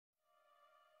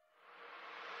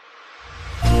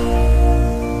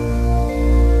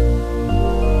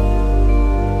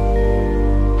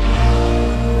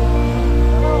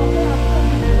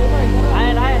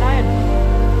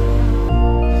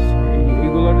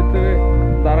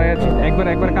একবার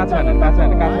একবার কাছে আনেন, কাছে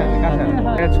আনেন, কাছে আনেন, কাছে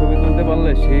আনেন। ছবি তুলতে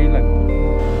পারলে সেই লাগবে।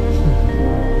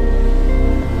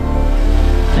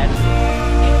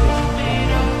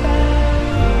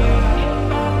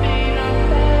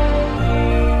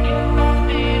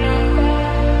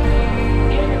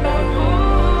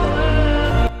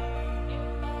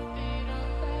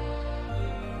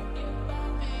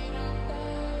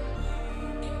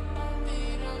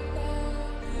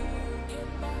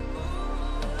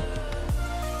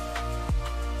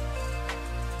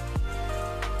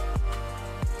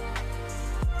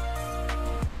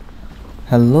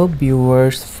 Hello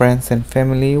viewers, friends and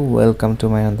family, welcome to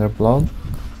my another blog.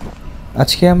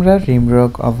 আজকে আমরা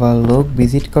রিমরক ওভারলুক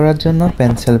ভিজিট করার জন্য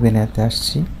পেনসিলভেনিয়াতে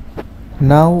আসছি।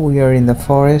 Now we are in the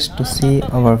forest two see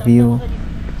our view.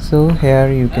 So here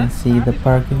you can see the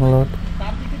parking lot.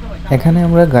 এখানে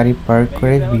আমরা গাড়ি পার্ক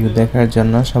করে view দেখার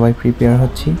জন্য সবাই প্রিপেয়ার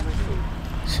হচ্ছি।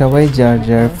 সবাই যার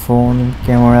যার ফোন,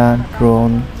 ক্যামেরা,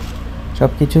 ড্রোন সব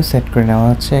কিছু সেট করে নেওয়া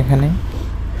হচ্ছে এখানে।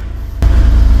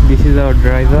 This is our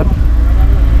driver.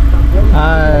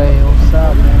 Hi, what's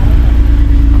up, man?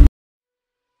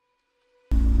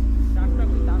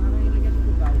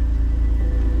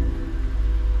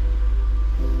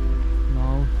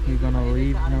 Now we're gonna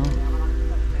leave now.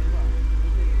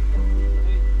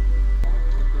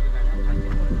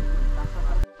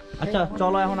 আচ্ছা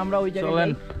চলো এখন আমরা ওই জায়গায় চলেন,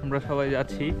 আমরা সবাই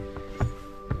যাচ্ছি।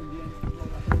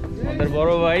 আমাদের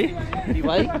বড় ভাই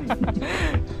ভাই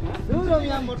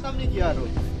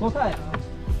কোথায়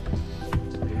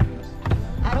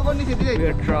we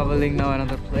are traveling now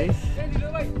another place.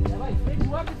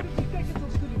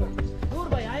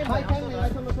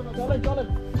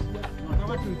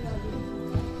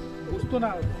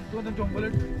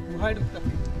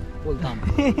 বলতাম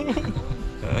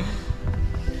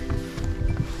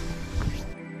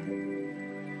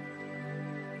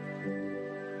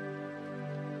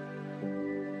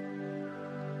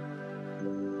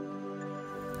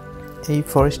এই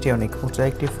ফরেস্টটি অনেক উঁচা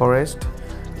একটি ফরেস্ট।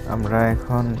 আমরা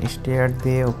এখন স্টেয়ার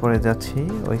দিয়ে উপরে যাচ্ছি,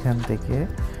 ওইখান থেকে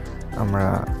আমরা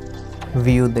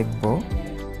ভিউ দেখব।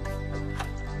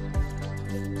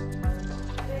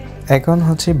 এখন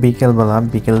হচ্ছে বিকেলবেলা,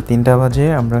 বিকেল 3টা বাজে।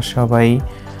 আমরা সবাই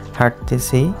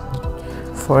হাঁটতেছি।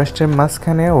 ফরেস্টের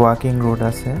মাঝখানে ওয়াকিং রোড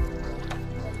আছে।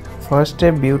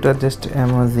 ফরেস্টের ভিউটা just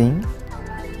amazing,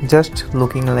 just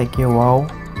looking like a wow.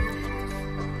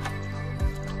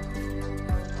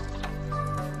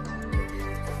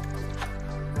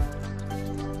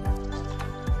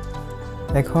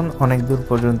 এখন অনেক দূর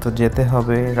পর্যন্ত যেতে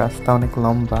হবে, রাস্তা অনেক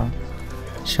লম্বা।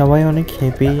 সবাই অনেক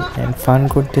হ্যাপি এন্ড ফান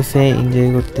করতেছে, এনজয়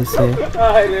করতেছে।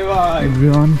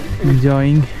 Everyone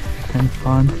enjoying and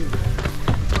fun.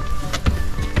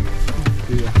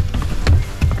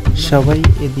 সবাই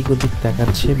এদিক ওদিক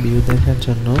তাকাচ্ছে ভিউ দেখার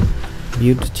জন্য।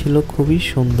 ভিউটা ছিল খুবই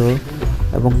সুন্দর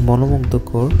এবং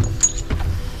মনোমুগ্ধকর।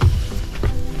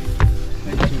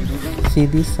 See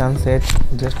the sunset,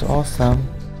 just awesome.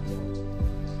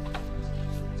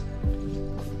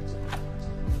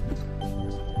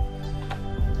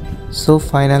 So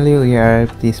finally we are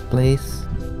at this place.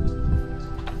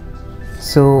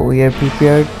 So we are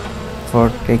prepared for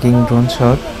taking drone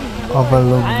shot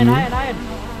overlook view.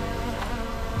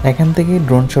 এখান থেকে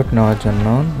ড্রোন শট নেওয়ার জন্য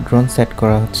ড্রোন সেট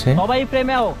করা হচ্ছে। সবাই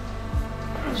ফ্রেমে আও,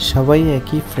 সবাই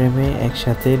একই ফ্রেমে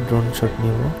একসাথে ড্রোন শট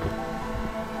নিব।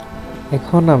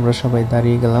 এখন আমরা সবাই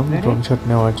দাঁড়িয়ে গেলাম ড্রোন শট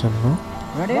নেওয়ার জন্য।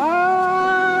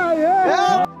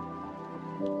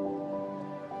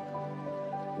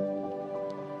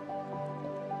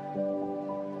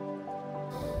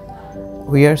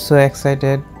 We are so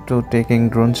excited to taking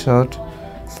drone shot.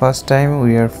 First time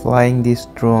we are flying this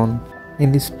drone in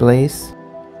this place.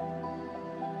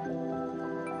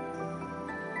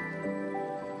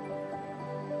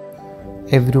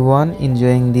 Everyone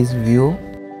enjoying this view.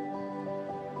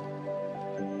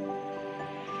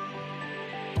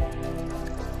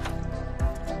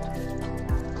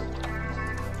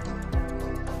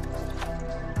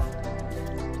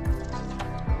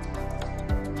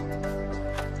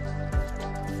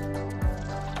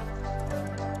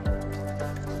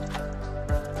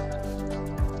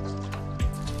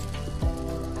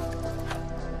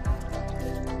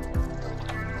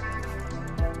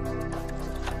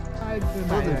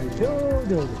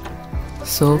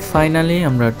 So finally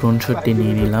আমরা ড্রোন শটটি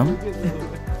নিয়ে নিলাম।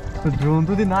 ড্রোন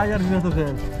যদি না यार मैं तो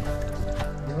ফেল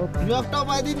একটা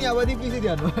পাই দিনি আবারই পিছে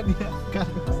দিয়া নো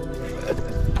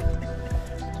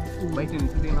বাইতে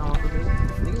নিতে না হতো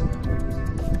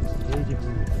এই যে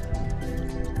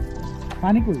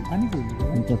পানি কই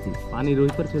পানি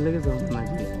রোই पर চলে গেছে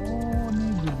নাকি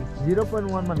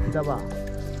 0.1 মান কিতাবা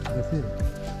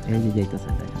এই যে যাইতাছে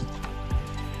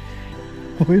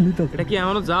হইলি তো এটা কি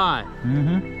এমনও যায়?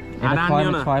 আর আর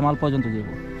আনিও না। 6 মাল পর্যন্ত যাব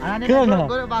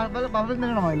বাবুল না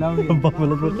মাইলাম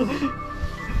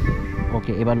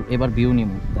ওকে এবার ভিউ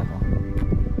নিমু দেখো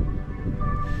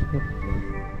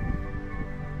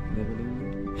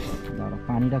দাঁড়া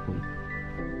পানিটা কই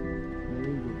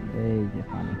এই যে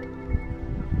পানি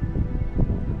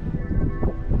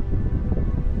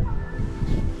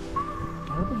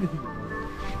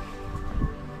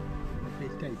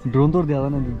ড্রোন তোর দেওয়া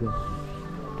না দিতে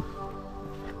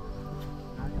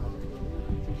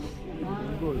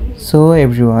So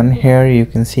everyone, here you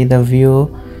can see the view,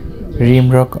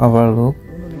 Rimrock overlook.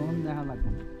 Drone দেখা লাগবে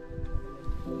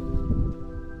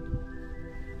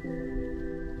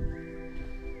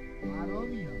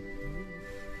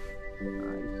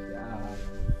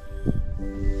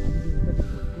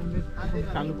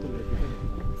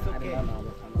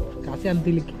কাছে আনতে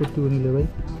কি করতে বলিলে ভাই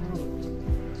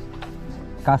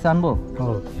কাছে আনবো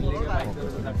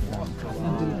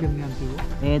কেমনে আনতে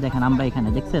এই দেখেন আমরা এখানে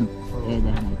দেখছেন এই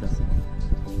দেখেন আইতাছে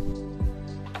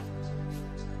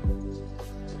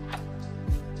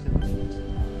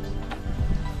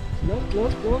look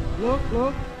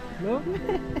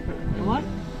come on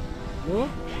look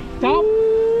stop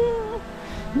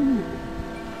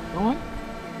come on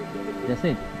that's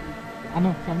it আনো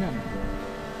সামনে আনো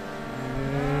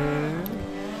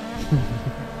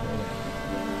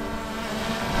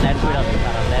ল্যান্ড করে দাও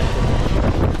তারা ল্যান্ড করে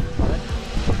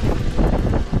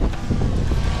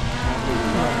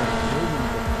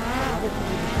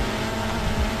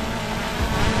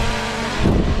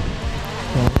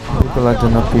ছবি তোলার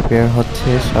জন্য প্রিপেয়ার হচ্ছে,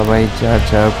 সবাই যার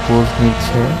যার পোজ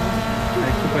নিচ্ছে।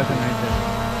 একটু পেছনে হয়েছে।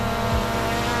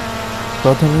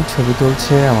 প্রথমেই ছবি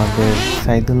তুলছে আমাদের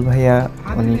সাইদুল ভাইয়া,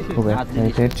 উনি খুব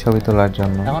এক্সাইটেড ছবি তোলার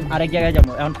জন্য। এখন আরেক জায়গায়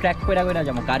যাবো এখন ট্র্যাক কইরা কইরা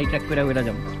যাবো গাড়ি ট্র্যাক কইরা কইরা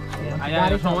যাবো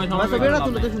গাড়ি সময় ছবিটা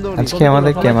তুলতে সুন্দর আজকে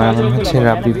আমাদের ক্যামেরাম্যান হচ্ছে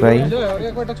রাব্বি ভাই।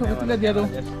 একটা ছবি তুলে দিয়ে দাও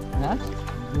হ্যাঁ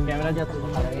ক্যামেরা যা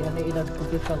এখানে এটা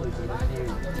ফুটেজ চালু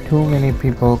Too many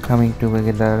people coming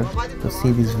together to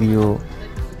see this view.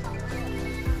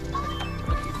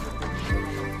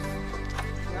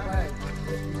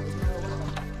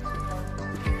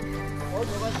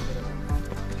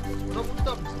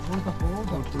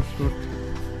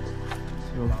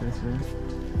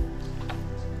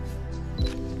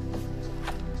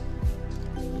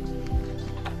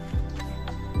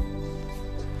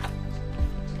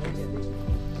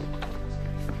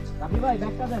 রাবি ভাই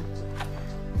ব্যাগটা দেন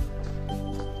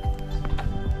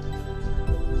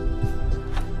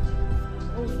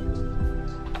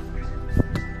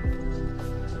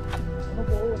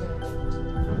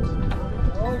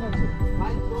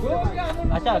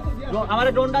আচ্ছা আমার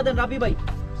ড্রোনটা দেন রাবি ভাই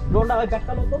ড্রোনটা ওই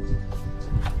ব্যাগটা লো তো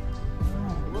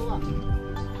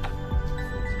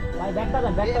ভাই ব্যাগটা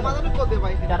দেন ব্যাগটা আমাদের কো দে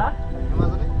ভাই যারা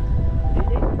আমাদের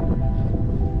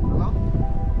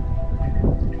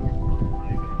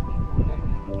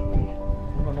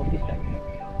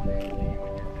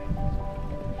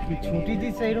কি ছুটি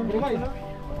দিছে এরকম ভাই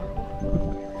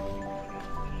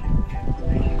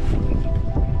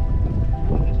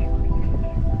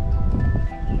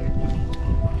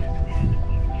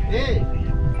Hey,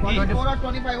 24 or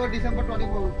 25 or December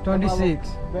 26.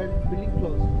 Building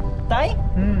close. তাই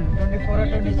 24 or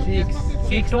 26.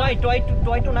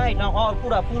 টয় টু নাইট না আর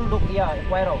পুরা ফুল লোক ইয়া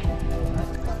ওয়ার আউট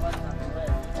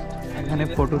এখানে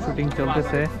ফটো শুটিং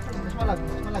চলতেছে।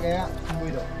 Chashma lagaya, bui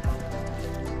do.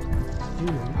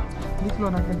 Niklo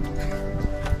na kan.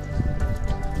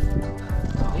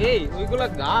 এই ওইগুলা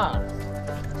গাছ।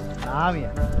 Na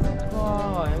miya.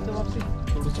 আমি তো ভাবছি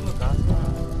ছোট ছোট গাছ না।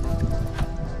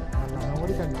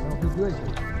 Memory kan, video aja.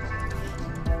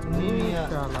 Miya.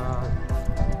 Salah.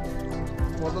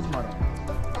 Foto mara.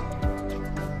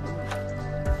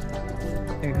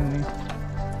 এখানে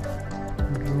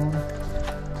ড্রোন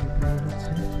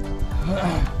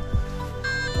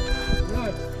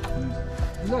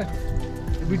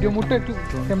ভিডিও মোডটা একটু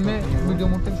কেমনে ভিডিও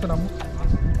মোডটা সরামু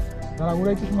যারা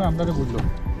উড়াইতে সময় আমরা বুঝলো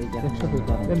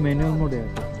ম্যানুয়াল মোডে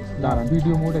আছে। দাঁড়ান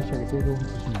ভিডিও মোড এসে গেছে এরকম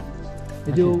কিছু না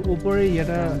এই যে উপরে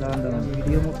এটা দাঁড়ান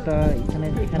ভিডিও মোডটা এখানে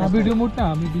এখানে না ভিডিও মোড না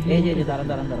আমি ভিডিও এই যে দাঁড়ান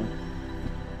দাঁড়ান দাঁড়ান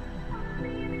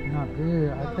না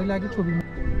তাহলে আগে ছবি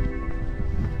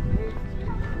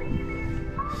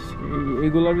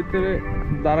এইগুলোর ভিতরে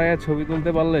দাঁড়ায় ছবি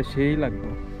তুলতে পারলে সেই লাগতো।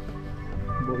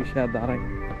 বৈশা দাঁড়ায়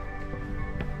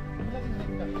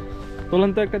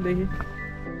তোলেন তো একটা দেখি।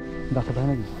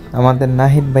 আমাদের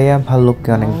নাহিদ ভাইয়া ভাল্লুককে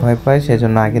অনেক ভয় পায়,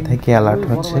 সেজন্য আগে থেকে অ্যালার্ট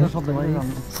হচ্ছে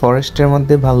ফরেস্টের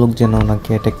মধ্যে ভাল্লুক যেন ওনাকে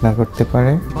অ্যাটাক না করতে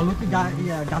পারে। ভালো কি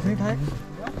গাছে থাকে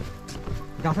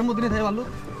গাছের মধ্যে থাকে ভালো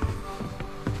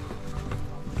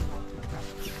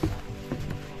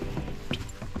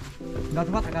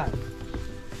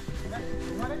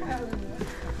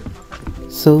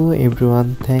So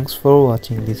everyone, thanks for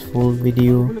watching this full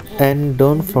video and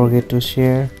don't forget to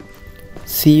share.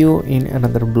 See you in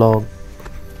another vlog.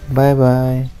 Bye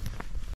bye.